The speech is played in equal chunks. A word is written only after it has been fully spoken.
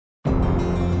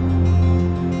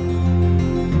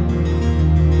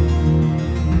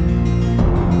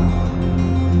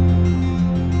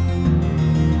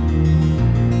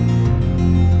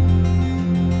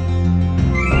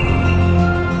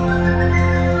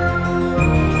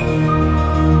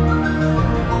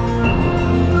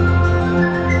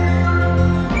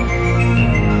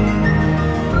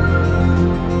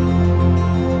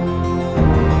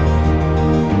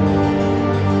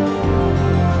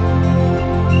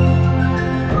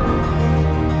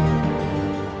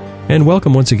And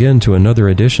welcome once again to another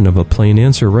edition of A Plain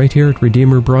Answer right here at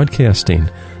Redeemer Broadcasting.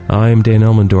 I'm Dan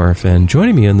Elmendorf, and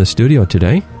joining me in the studio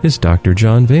today is Dr.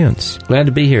 John Vance. Glad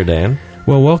to be here, Dan.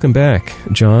 Well, welcome back,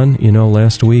 John. You know,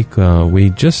 last week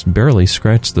we just barely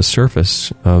scratched the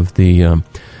surface of the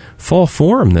fall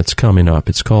forum that's coming up.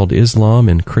 It's called Islam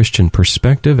and Christian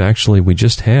Perspective. Actually, we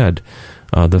just had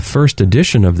the first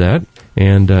edition of that,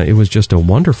 and it was just a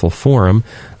wonderful forum.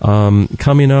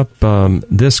 Coming up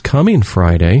this coming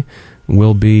Friday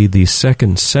will be the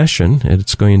second session.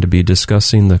 It's going to be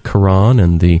discussing the Quran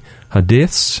and the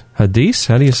Hadiths. Hadiths?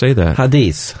 How do you say that?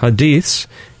 Hadiths. Hadiths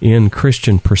in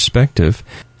Christian perspective.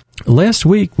 Last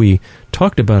week we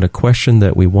talked about a question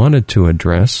that we wanted to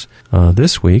address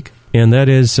this week, and that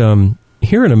is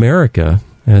here in America,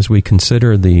 as we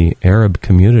consider the Arab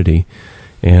community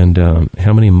and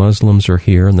how many Muslims are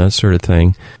here and that sort of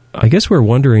thing, I guess we're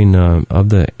wondering of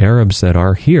the Arabs that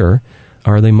are here,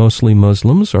 are they mostly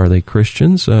Muslims? Are they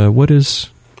Christians? What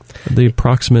is the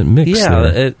approximate mix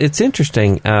there? Yeah, it's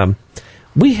interesting.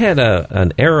 We had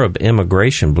an Arab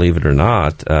immigration, believe it or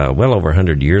not, well over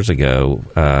 100 years ago,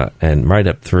 and right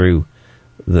up through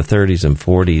the 30s and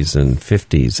 40s and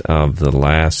 50s of the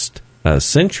last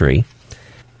century.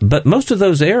 But most of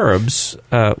those Arabs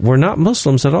were not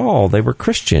Muslims at all. They were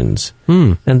Christians,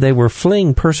 and they were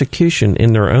fleeing persecution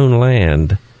in their own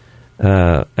land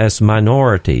as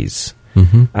minorities.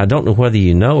 Mm-hmm. I don't know whether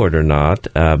you know it or not,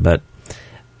 but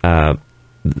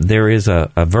there is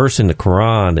a verse in the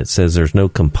Quran that says there's no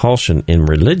compulsion in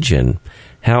religion.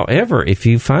 However, if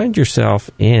you find yourself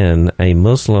in a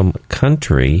Muslim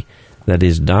country that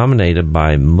is dominated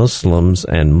by Muslims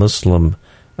and Muslim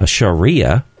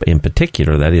Sharia in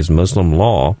particular, that is Muslim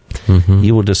law,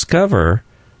 you will discover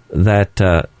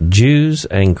that Jews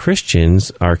and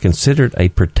Christians are considered a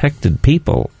protected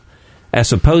people,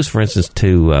 as opposed, for instance,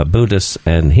 to Buddhists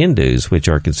and Hindus, which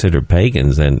are considered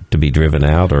pagans and to be driven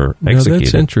out or executed. Now,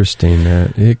 that's interesting.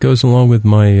 It goes along with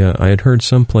my, I had heard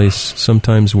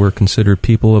sometimes we're considered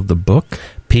people of the book.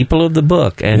 People of the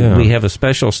book, and we have a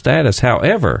special status.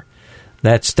 However,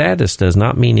 that status does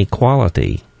not mean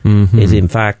equality. It, in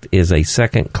fact, is a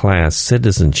second-class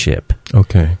citizenship.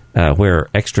 Okay. Where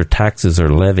extra taxes are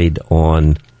levied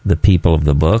on the people of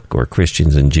the book, or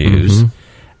Christians and Jews.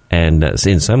 And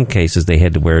in some cases, they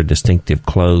had to wear distinctive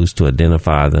clothes to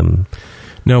identify them.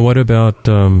 Now, what about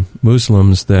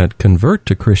Muslims that convert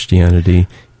to Christianity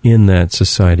in that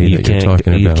society that you're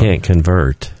talking about? You can't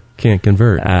convert. Can't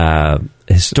convert.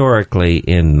 Historically,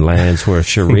 in lands where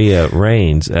Sharia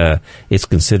reigns, it's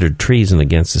considered treason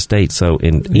against the state. So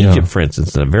in Egypt, for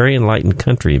instance, a very enlightened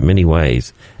country in many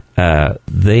ways,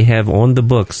 they have on the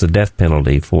books the death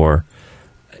penalty for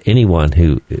anyone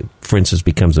who, for instance,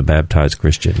 becomes a baptized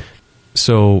Christian.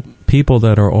 So people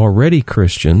that are already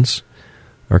Christians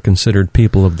are considered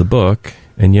people of the book,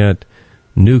 and yet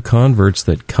new converts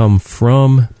that come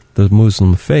from the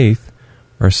Muslim faith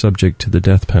are subject to the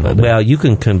death penalty. Well, you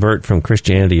can convert from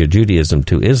Christianity or Judaism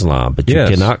to Islam, but you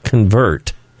cannot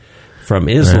convert from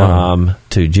Islam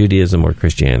to Judaism or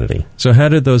Christianity. So how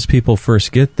did those people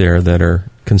first get there that are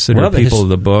considered people of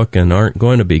the book and aren't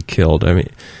going to be killed? I mean,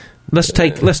 Let's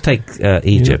take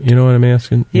Egypt. You know what I'm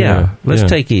asking? Let's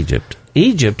take Egypt.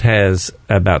 Egypt has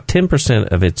about 10%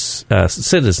 of its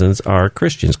citizens are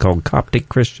Christians, called Coptic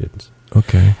Christians.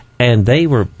 Okay. And they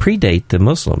predate the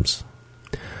Muslims.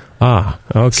 Ah,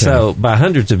 okay. So by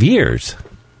hundreds of years.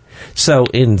 So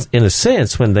in a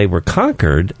sense, when they were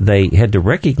conquered, they had to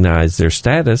recognize their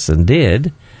status and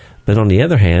did. But on the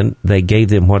other hand, they gave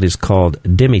them what is called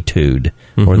demitude,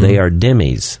 or they are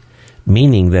demis,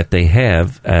 meaning that they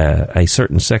have a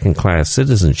certain second-class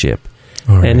citizenship.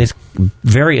 Right. And it's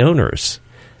very onerous.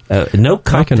 No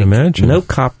Coptic, I can imagine. No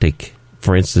Coptic,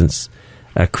 for instance,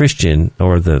 a Christian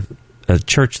or the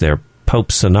church there,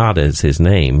 Pope Sonata is his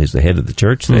name, who's the head of the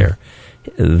church there.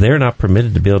 They're not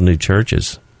permitted to build new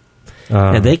churches.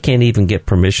 And they can't even get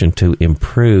permission to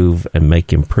improve and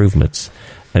make improvements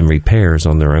and repairs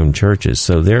on their own churches.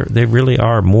 So they really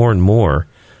are more and more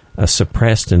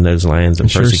suppressed in those lands and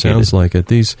persecuted. Sure sounds like it.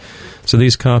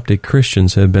 These Coptic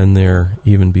Christians have been there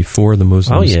even before the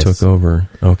Muslims took over.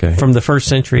 Okay, from the first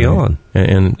century on,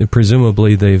 and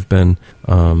presumably they've been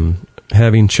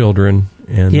having children,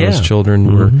 and those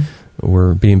children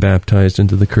were being baptized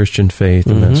into the Christian faith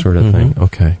and that sort of thing.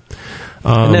 Okay,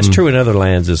 and that's true in other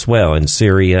lands as well, in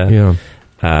Syria.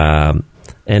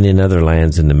 And in other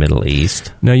lands in the Middle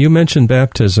East. Now, you mentioned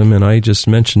baptism, and I just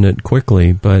mentioned it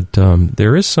quickly, but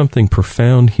there is something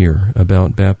profound here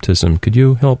about baptism. Could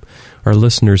you help our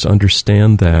listeners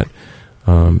understand that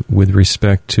with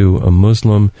respect to a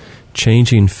Muslim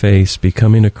changing faith,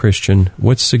 becoming a Christian?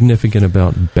 What's significant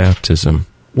about baptism?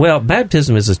 Well,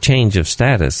 baptism is a change of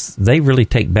status. They really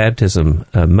take baptism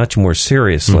much more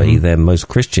seriously than most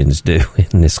Christians do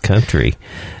in this country,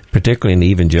 particularly in the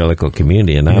evangelical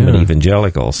community, and I'm an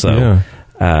evangelical, so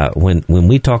when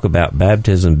we talk about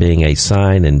baptism being a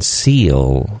sign and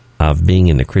seal of being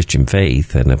in the Christian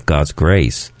faith and of God's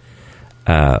grace,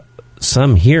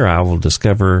 some here I will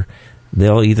discover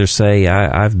they'll either say,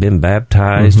 I've been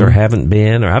baptized or haven't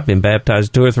been, or I've been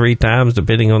baptized 2 or 3 times,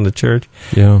 depending on the church.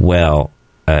 Yeah. Well,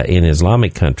 in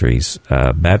Islamic countries,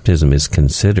 baptism is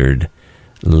considered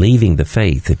leaving the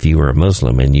faith. If you are a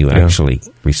Muslim and you actually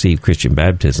receive Christian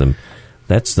baptism,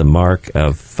 that's the mark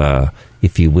of,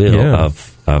 if you will,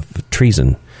 of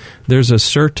treason. There's a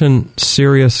certain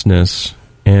seriousness,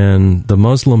 and the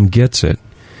Muslim gets it.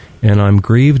 And I'm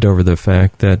grieved over the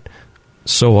fact that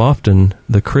so often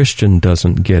the Christian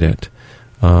doesn't get it.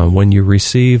 When you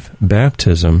receive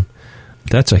baptism,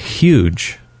 that's a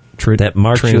huge that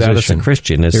marks transition. You out as a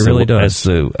Christian. It really does.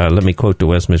 Let me quote the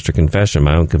Westminster Confession,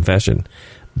 my own confession.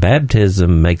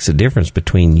 Baptism makes a difference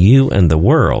between you and the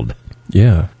world.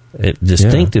 Yeah. It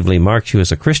distinctively marks you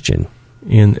as a Christian.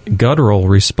 In guttural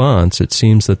response, it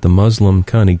seems that the Muslim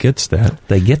kind of gets that.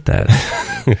 They get that.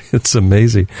 It's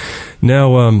amazing.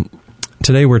 Now,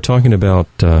 today we're talking about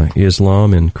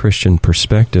Islam and Christian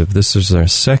perspective. This is our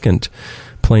second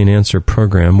Plain Answer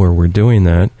program where we're doing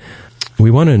that. We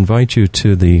want to invite you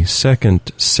to the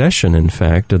second session, in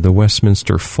fact, of the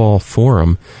Westminster Fall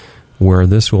Forum, where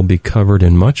this will be covered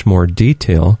in much more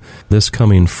detail. This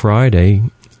coming Friday,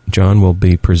 John will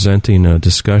be presenting a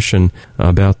discussion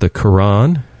about the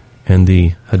Quran and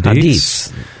the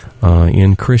Hadiths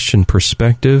in Christian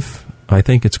perspective. I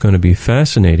think it's going to be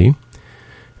fascinating.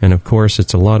 And, of course,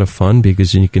 it's a lot of fun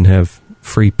because you can have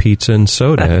free pizza and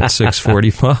soda at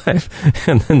 6:45,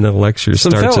 and then the lecture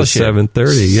starts at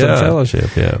 7:30. Some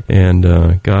fellowship, yeah.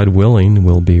 And God willing,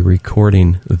 we'll be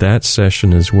recording that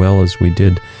session as well as we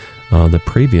did the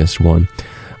previous one.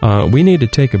 We need to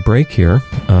take a break here.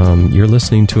 You're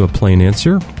listening to A Plain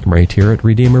Answer right here at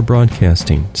Redeemer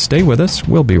Broadcasting. Stay with us.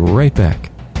 We'll be right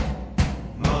back.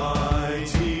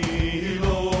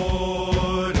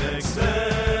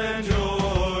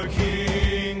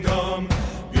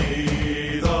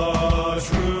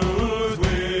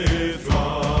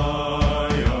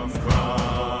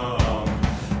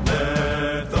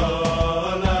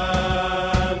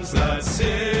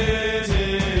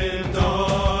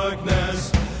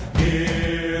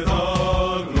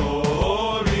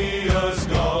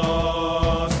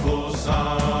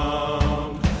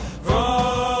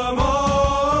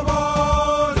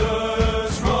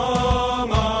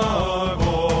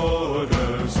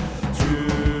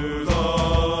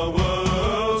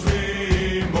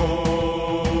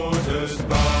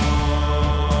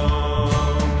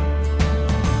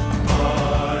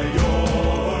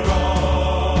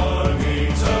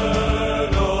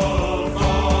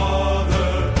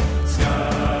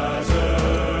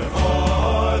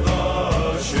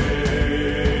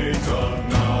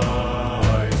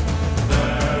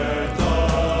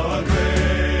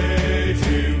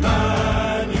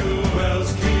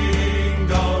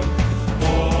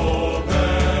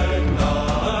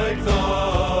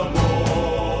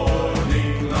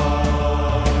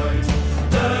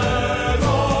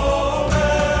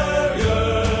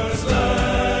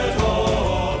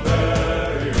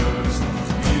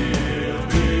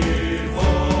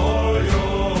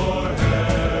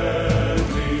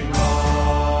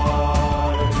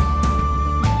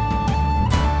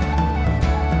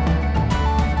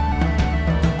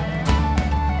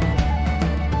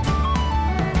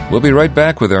 We'll be right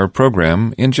back with our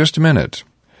program in just a minute.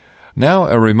 Now,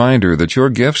 a reminder that your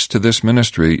gifts to this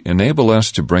ministry enable us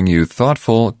to bring you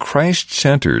thoughtful,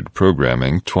 Christ-centered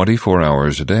programming 24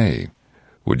 hours a day.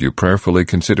 Would you prayerfully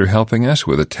consider helping us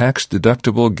with a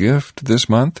tax-deductible gift this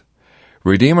month?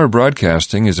 Redeemer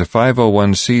Broadcasting is a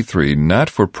 501c3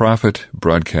 not-for-profit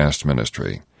broadcast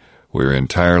ministry. We're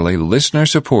entirely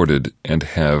listener-supported and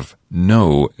have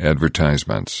no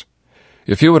advertisements.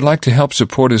 If you would like to help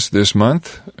support us this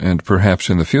month, and perhaps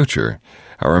in the future,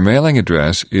 our mailing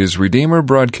address is Redeemer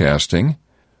Broadcasting,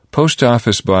 Post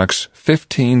Office Box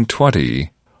 1520,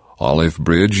 Olive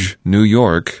Bridge, New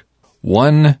York,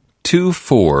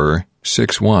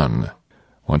 12461.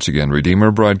 Once again,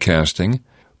 Redeemer Broadcasting,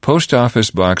 Post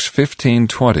Office Box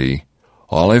 1520,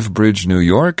 Olive Bridge, New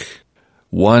York,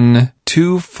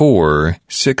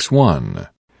 12461.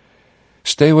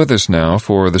 Stay with us now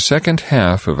for the second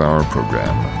half of our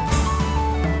program.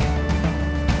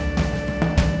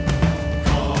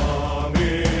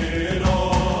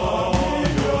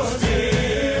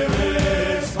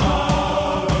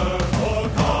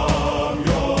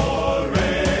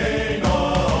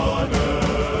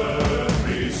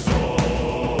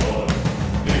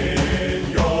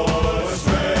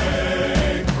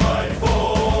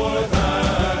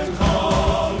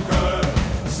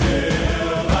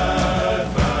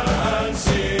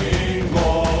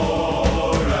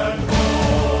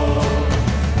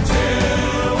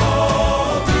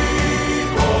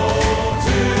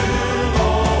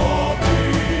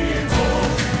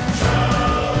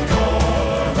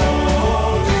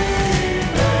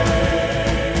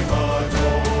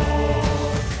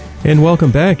 And welcome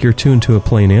back. You're tuned to A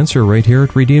Plain Answer right here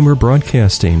at Redeemer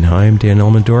Broadcasting. I'm Dan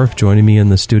Elmendorf. Joining me in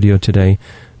the studio today,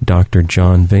 Dr.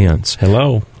 John Vance.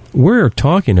 Hello. We're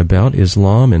talking about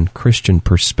Islam and Christian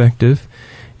perspective.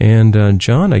 And,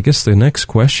 John, I guess the next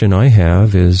question I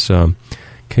have is,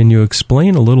 can you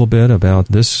explain a little bit about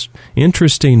this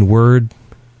interesting word,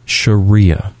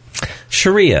 Sharia?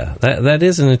 Sharia. That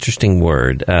is an interesting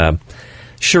word.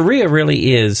 Sharia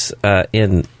really is,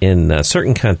 in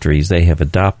certain countries, they have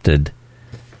adopted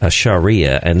a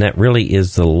Sharia, and that really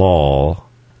is the law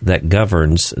that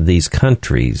governs these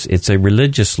countries. It's a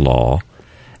religious law,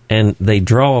 and they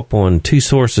draw upon two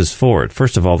sources for it.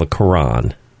 First of all, the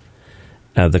Quran.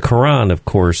 The Quran, of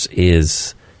course,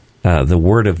 is the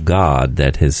Word of God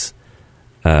that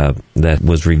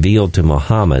was revealed to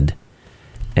Muhammad,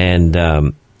 and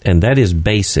that is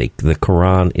basic. The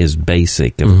Quran is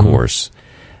basic, of course.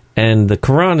 And the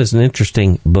Quran is an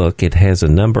interesting book. It has a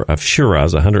number of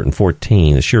shuras,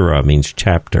 114. A shura means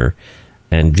chapter.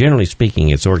 And generally speaking,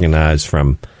 it's organized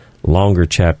from longer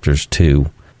chapters to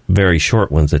very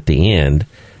short ones at the end.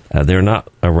 They're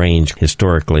not arranged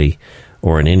historically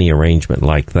or in any arrangement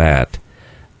like that.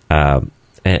 And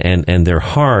they're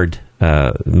hard.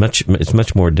 It's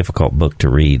much more difficult book to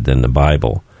read than the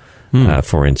Bible,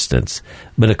 for instance.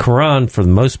 But a Quran, for the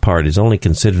most part, is only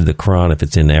considered the Quran if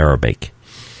it's in Arabic.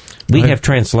 We have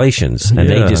translations, and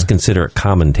they just consider it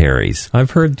commentaries.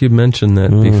 I've heard you mention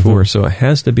that before, so it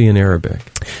has to be in Arabic.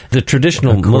 The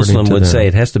traditional Muslim would say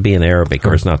it has to be in Arabic,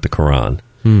 or it's not the Quran.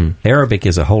 Arabic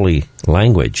is a holy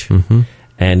language,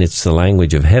 and it's the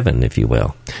language of heaven, if you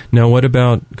will. Now, what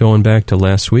about going back to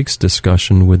last week's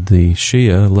discussion with the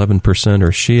Shia, 11%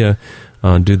 are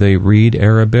Shia? Do they read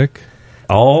Arabic?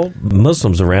 All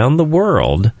Muslims around the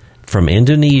world, from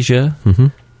Indonesia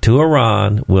to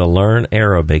Iran, will learn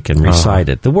Arabic and recite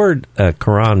it. The word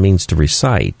Quran means to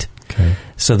recite. Okay.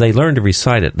 So they learn to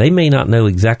recite it. They may not know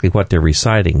exactly what they're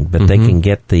reciting, but they can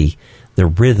get the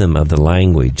rhythm of the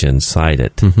language and cite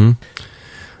it.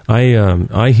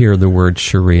 I hear the word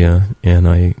Sharia, and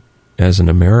I, as an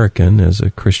American, as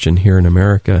a Christian here in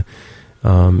America,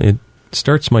 it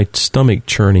starts my stomach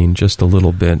churning just a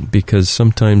little bit, because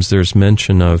sometimes there's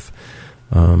mention of,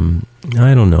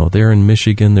 I don't know, there in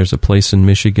Michigan, there's a place in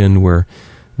Michigan where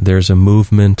there's a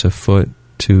movement afoot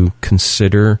to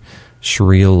consider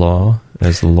Sharia law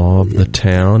as the law of the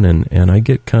town, and I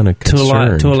get kind of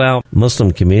concerned. To allow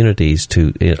Muslim communities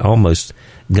to almost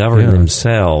govern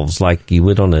themselves like you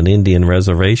would on an Indian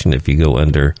reservation if you go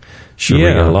under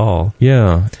Sharia law.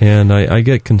 Yeah, and I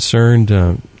get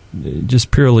concerned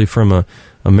just purely from a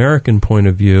American point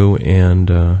of view, and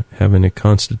having a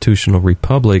constitutional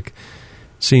republic.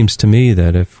 Seems to me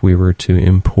that if we were to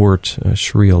import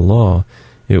Sharia law,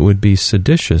 it would be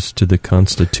seditious to the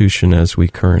Constitution as we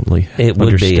currently it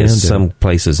would be, as some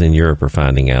places in Europe are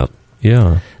finding out.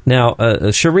 Yeah. Now,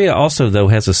 Sharia also, though,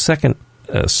 has a second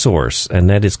source, and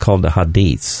that is called the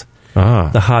Hadiths.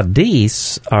 The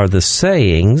Hadiths are the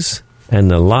sayings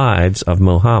and the lives of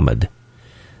Muhammad.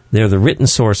 They're the written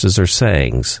sources or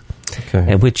sayings,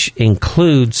 and which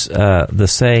includes the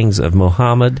sayings of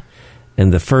Muhammad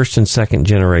and the first and second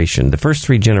generation. The first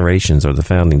three generations are the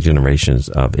founding generations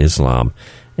of Islam,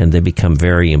 and they become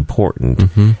very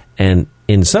important. And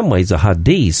in some ways, the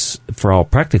hadiths, for all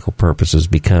practical purposes,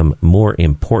 become more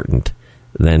important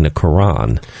than the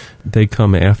Quran. They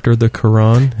come after the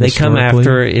Quran? They come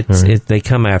after. They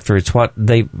come after. It's what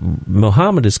they.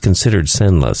 Muhammad is considered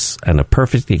sinless and a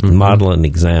perfect model and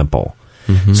example.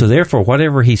 So therefore,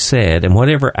 whatever he said and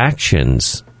whatever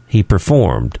actions he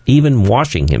performed, even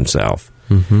washing himself,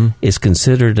 is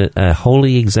considered a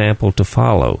holy example to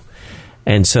follow.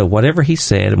 And so whatever he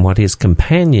said and what his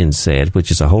companions said,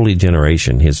 which is a holy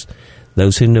generation,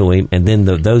 those who knew him, and then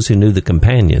those who knew the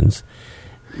companions,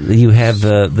 you have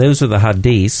those are the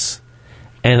hadiths,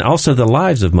 and also the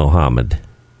lives of Muhammad.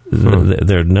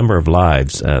 There are a number of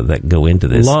lives that go into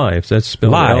this. Lives, that's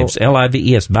spelled lives,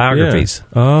 L-I-V-E-S, biographies.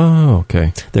 Yeah. Oh,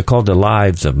 okay. They're called the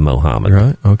lives of Muhammad.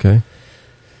 Right, okay.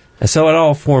 And so it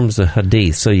all forms the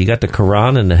hadith. So you got the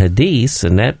Quran and the hadiths,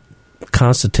 and that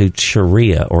constitutes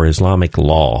Sharia, or Islamic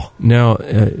law. Now,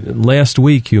 last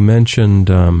week you mentioned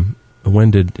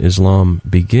when did Islam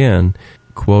begin?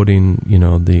 Quoting,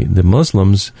 the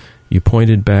Muslims, you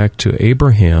pointed back to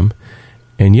Abraham,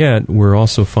 and yet we're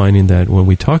also finding that when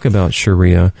we talk about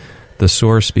Sharia, the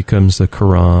source becomes the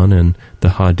Quran and the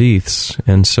hadiths.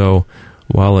 And so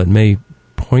while it may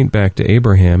point back to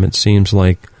Abraham, it seems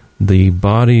like the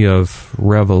body of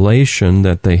revelation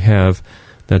that they have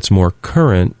that's more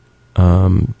current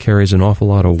carries an awful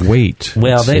lot of weight.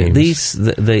 Well, the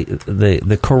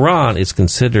Quran is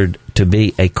considered to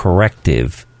be a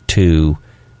corrective to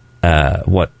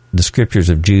what the scriptures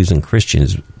of Jews and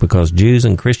Christians, because Jews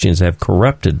and Christians have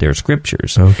corrupted their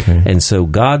scriptures. Okay. And so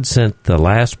God sent the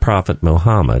last prophet,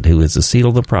 Muhammad, who is the seal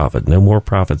of the prophet, no more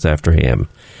prophets after him,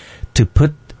 to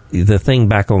put the thing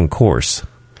back on course.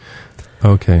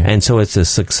 Okay. And so it's a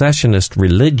successionist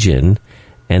religion,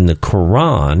 and the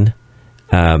Quran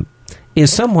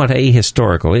is somewhat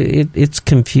ahistorical. It's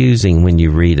confusing when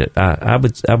you read it. I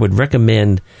would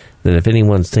recommend that if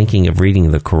anyone's thinking of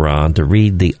reading the Quran, to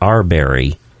read the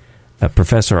Arbery,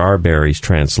 Professor Arbery's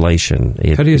translation.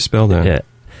 How do you spell that?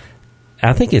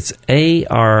 I think it's Arburry.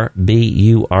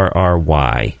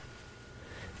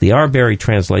 The Arbery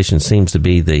translation seems to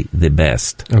be the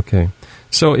best. Okay.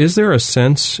 So is there a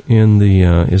sense in the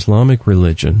Islamic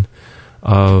religion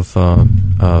of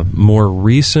more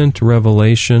recent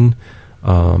revelation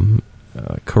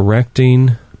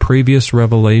correcting previous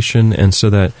revelation, and so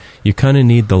that you kind of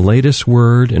need the latest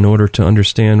word in order to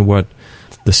understand what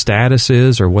the status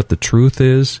is or what the truth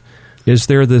is? Is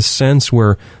there this sense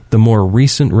where the more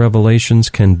recent revelations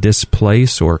can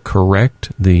displace or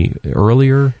correct the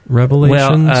earlier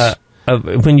revelations? Well,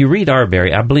 when you read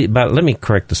Arbery, I believe, but let me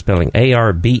correct the spelling.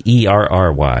 Arberry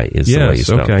is the way you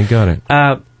spell it. Okay, got it.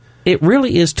 It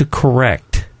really is to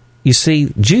correct. You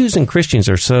see, Jews and Christians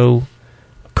are so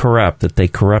corrupt that they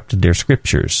corrupted their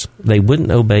scriptures. They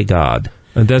wouldn't obey God.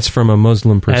 And that's from a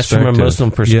Muslim perspective. That's from a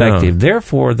Muslim perspective. Yeah.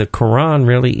 Therefore, the Quran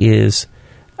really is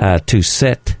to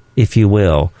set, if you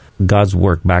will, God's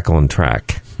work back on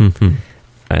track.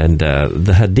 And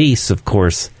the Hadiths, of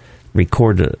course,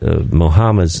 record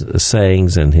Muhammad's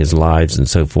sayings and his lives and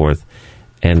so forth,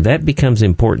 and that becomes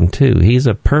important too. He's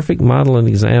a perfect model and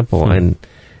example, and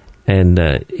in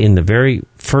the very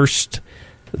first,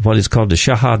 what is called the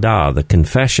Shahada, the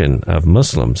confession of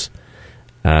Muslims,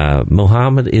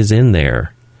 Muhammad is in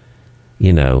there.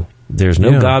 You know, there's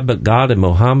no God but God, and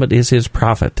Muhammad is his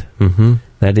prophet.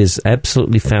 That is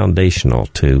absolutely foundational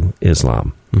to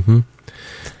Islam.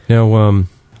 Now,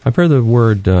 I've heard the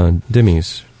word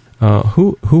dhimmis.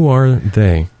 Who are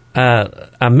they?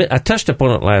 I touched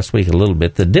upon it last week a little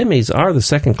bit. The dhimmis are the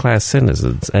second-class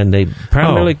citizens, and they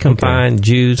primarily combine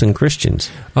Jews and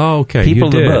Christians. Oh, okay. People you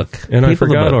of the did. book. And People I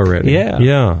forgot already.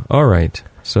 Yeah. All right.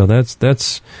 So that's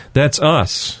us.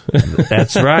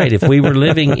 That's right. If we were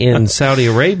living in Saudi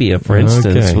Arabia, for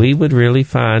instance, we would really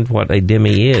find what a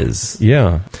dhimmi is.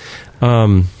 Yeah.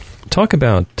 Talk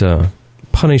about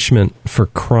punishment for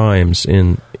crimes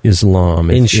in Islam.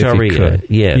 In Sharia,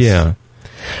 yes. Yeah.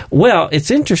 Well,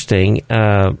 it's interesting.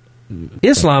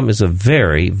 Islam is a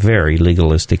very, very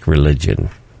legalistic religion.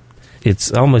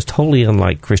 It's almost wholly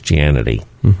unlike Christianity.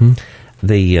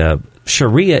 The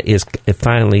Sharia is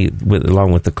finally,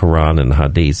 along with the Quran and the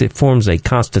Hadith, it forms a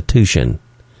constitution.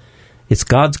 It's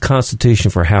God's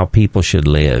constitution for how people should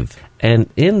live. And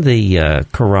in the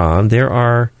Quran, there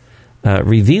are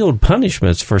revealed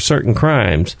punishments for certain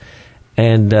crimes,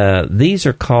 and these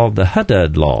are called the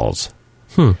Hudud laws.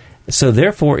 So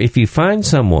therefore, if you find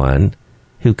someone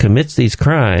who commits these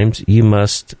crimes, you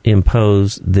must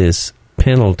impose this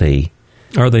penalty.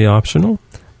 Are they optional?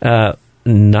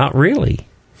 Not really.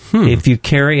 If you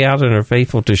carry out and are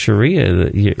faithful to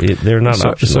Sharia, they're not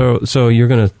optional. So you're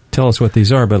going to tell us what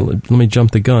these are, but let me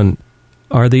jump the gun.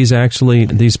 Are these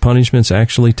punishments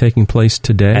actually taking place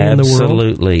today in the world?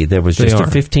 Absolutely. There was just a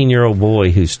 15-year-old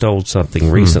boy who stole something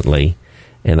recently,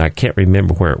 and I can't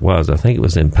remember where it was. I think it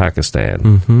was in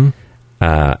Pakistan.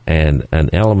 And an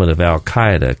element of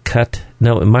Al-Qaeda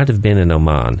it might have been in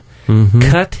Oman,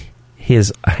 cut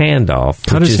his hand off.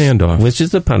 Which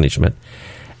is the punishment.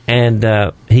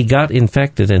 And he got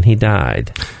infected and he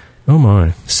died. Oh,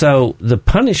 my. So the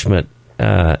punishment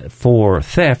for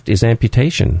theft is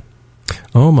amputation.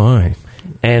 Oh, my.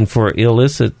 And for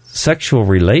illicit sexual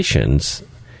relations,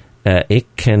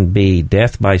 it can be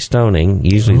death by stoning.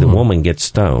 Usually the woman gets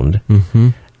stoned.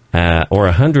 Or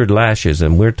 100 lashes,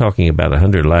 and we're talking about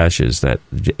 100 lashes. That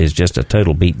is just a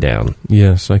total beatdown.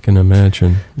 Yes, I can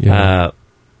imagine. Yeah.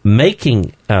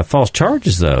 Making false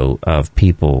charges, though, of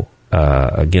people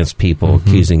against people,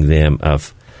 accusing them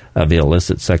of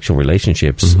illicit sexual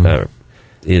relationships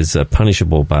is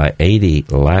punishable by 80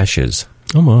 lashes.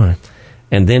 Oh, my.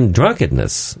 And then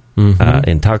drunkenness,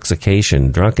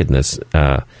 intoxication, drunkenness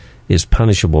is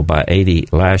punishable by 80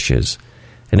 lashes.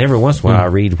 And every once in a while I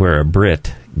read where a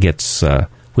Brit gets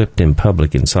whipped in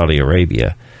public in Saudi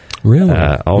Arabia. Really?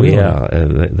 Really? Yeah.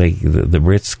 The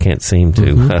Brits can't seem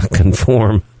to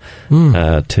conform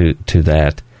to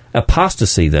that.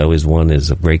 Apostasy, though, is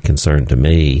of great concern to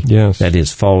me. Yes. That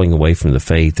is falling away from the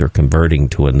faith or converting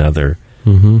to another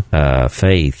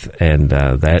faith. And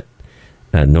that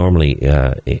normally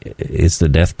is the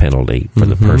death penalty for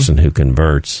the person who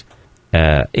converts.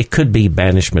 It could be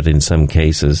banishment in some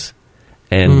cases.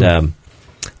 And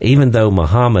even though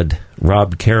Muhammad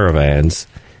robbed caravans,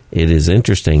 it is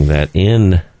interesting that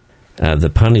in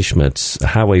the punishments,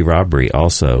 highway robbery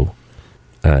also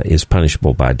is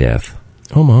punishable by death.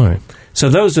 Oh, my. So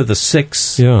those are the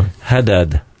 6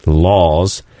 Haddad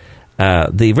laws.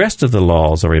 The rest of the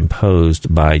laws are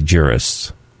imposed by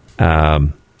jurists,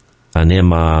 an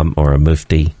imam or a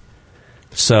mufti.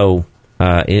 So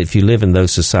if you live in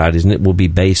those societies, and it will be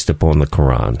based upon the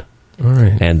Quran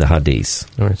and the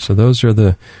Hadith. All right, so those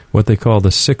are what they call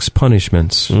the 6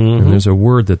 punishments, and there's a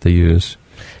word that they use.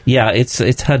 Yeah,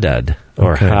 it's Haddad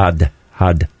or had.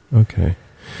 Okay.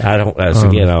 I don't.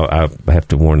 Again, I have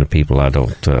to warn the people I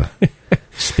don't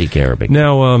speak Arabic.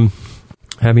 Now,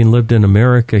 having lived in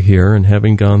America here and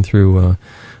having gone through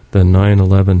the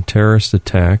 9/11 terrorist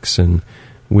attacks, and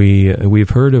we've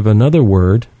heard of another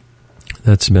word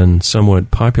that's been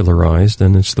somewhat popularized,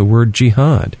 and it's the word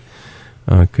jihad.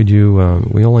 Could you?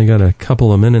 We only got a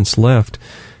couple of minutes left.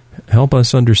 Help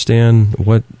us understand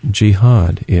what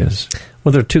jihad is.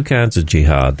 Well, there are 2 kinds of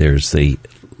jihad. There's the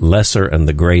lesser and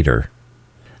the greater.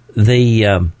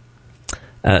 The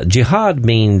jihad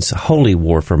means holy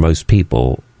war for most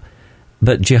people,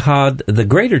 but jihad, the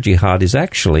greater jihad, is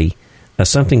actually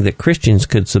something that Christians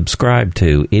could subscribe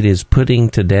to. It is putting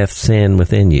to death sin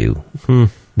within you.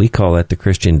 We call that the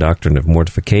Christian doctrine of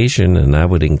mortification, and I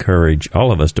would encourage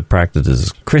all of us to practice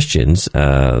as Christians.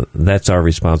 That's our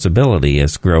responsibility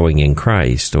as growing in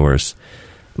Christ, or as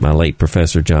my late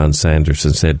Professor John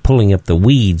Sanderson said, pulling up the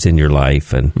weeds in your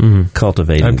life and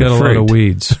cultivating the fruit. I've got a lot of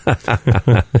weeds.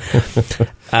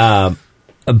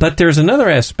 But there's another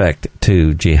aspect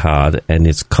to jihad, and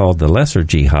it's called the lesser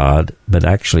jihad, but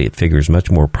actually it figures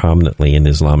much more prominently in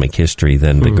Islamic history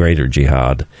than the greater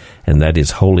jihad, and that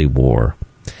is holy war.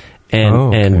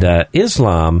 And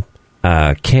Islam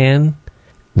can,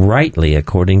 rightly,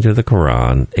 according to the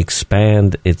Quran,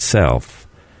 expand itself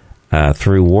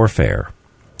through warfare.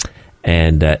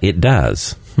 And it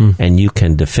does. And you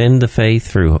can defend the faith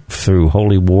through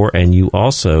holy war, and you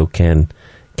also can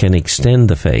extend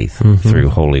the faith through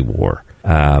holy war.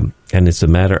 And it's a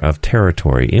matter of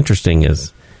territory. Interesting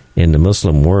is, in the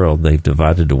Muslim world, they've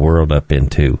divided the world up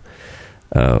into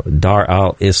Dar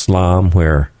al-Islam,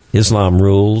 where Islam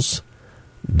rules,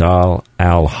 Dar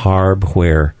al-Harb,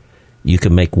 where you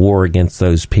can make war against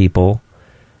those people.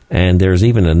 And there's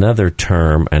even another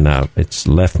term, and it's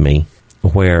left me,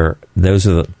 where those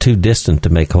are too distant to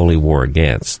make holy war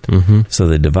against. So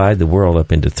they divide the world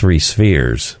up into 3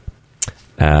 spheres,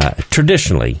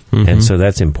 traditionally, and so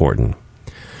that's important.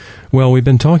 Well, we've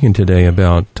been talking today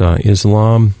about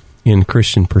Islam in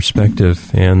Christian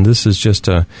perspective, and this is just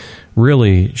a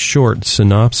really short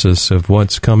synopsis of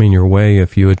what's coming your way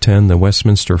if you attend the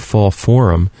Westminster Fall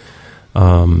Forum.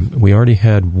 We already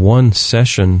had one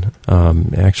session,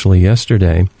 actually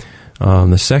yesterday.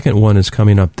 The second one is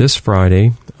coming up this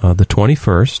Friday, the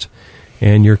 21st,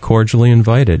 and you're cordially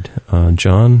invited.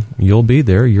 John, you'll be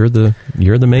there. You're the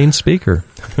main speaker.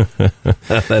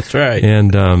 That's right.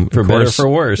 And for better or for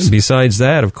worse. Besides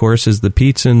that, of course, is the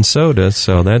pizza and soda.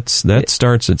 So that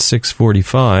starts at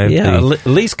 6:45. Yeah, at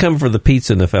least come for the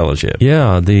pizza and the fellowship.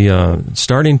 Yeah, the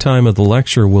starting time of the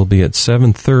lecture will be at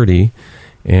 7:30,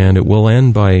 and it will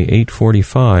end by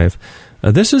 8:45.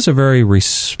 This is a very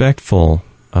respectful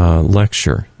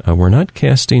lecture. We're not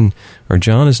casting, or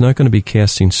John is not going to be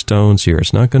casting stones here.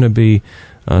 It's not going to be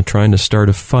trying to start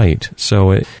a fight.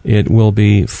 So it will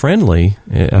be friendly,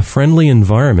 a friendly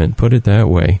environment, put it that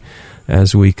way,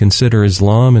 as we consider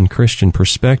Islam and Christian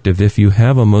perspective. If you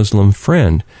have a Muslim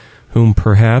friend whom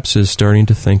perhaps is starting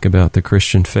to think about the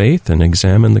Christian faith and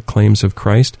examine the claims of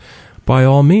Christ, by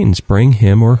all means, bring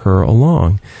him or her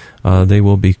along. They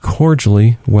will be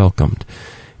cordially welcomed.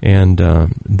 And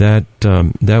that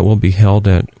will be held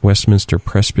at Westminster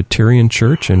Presbyterian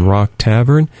Church in Rock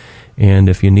Tavern. And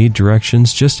if you need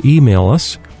directions, just email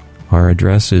us. Our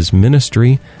address is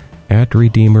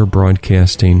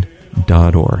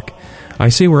ministry@redeemerbroadcasting.org. I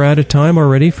see we're out of time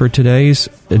already for today's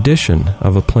edition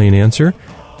of A Plain Answer.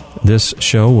 This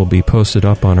show will be posted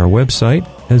up on our website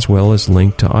as well as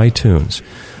linked to iTunes.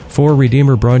 For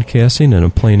Redeemer Broadcasting and A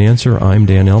Plain Answer, I'm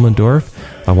Dan Elmendorf.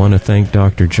 I want to thank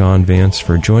Dr. John Vance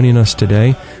for joining us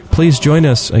today. Please join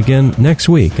us again next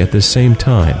week at this same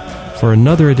time for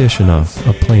another edition of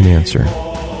A Plain Answer.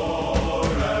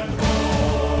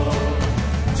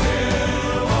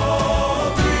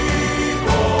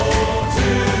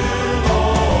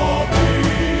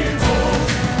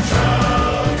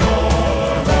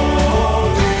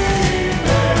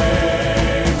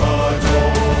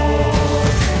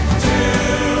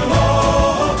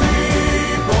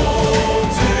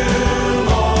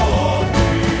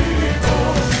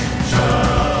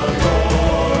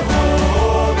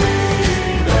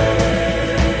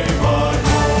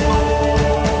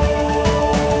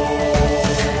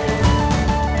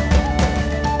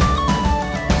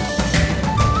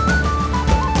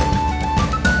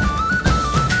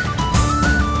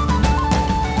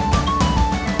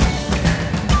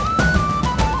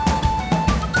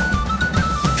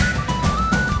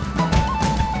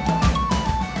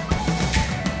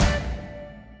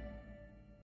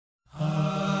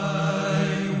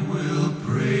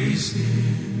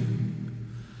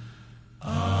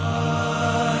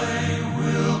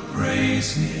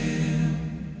 praise Him.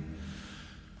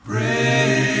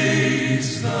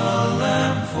 Praise the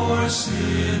Lamb for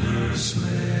sinners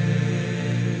slain.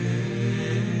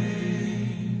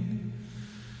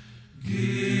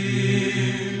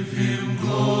 Give Him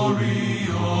glory,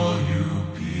 all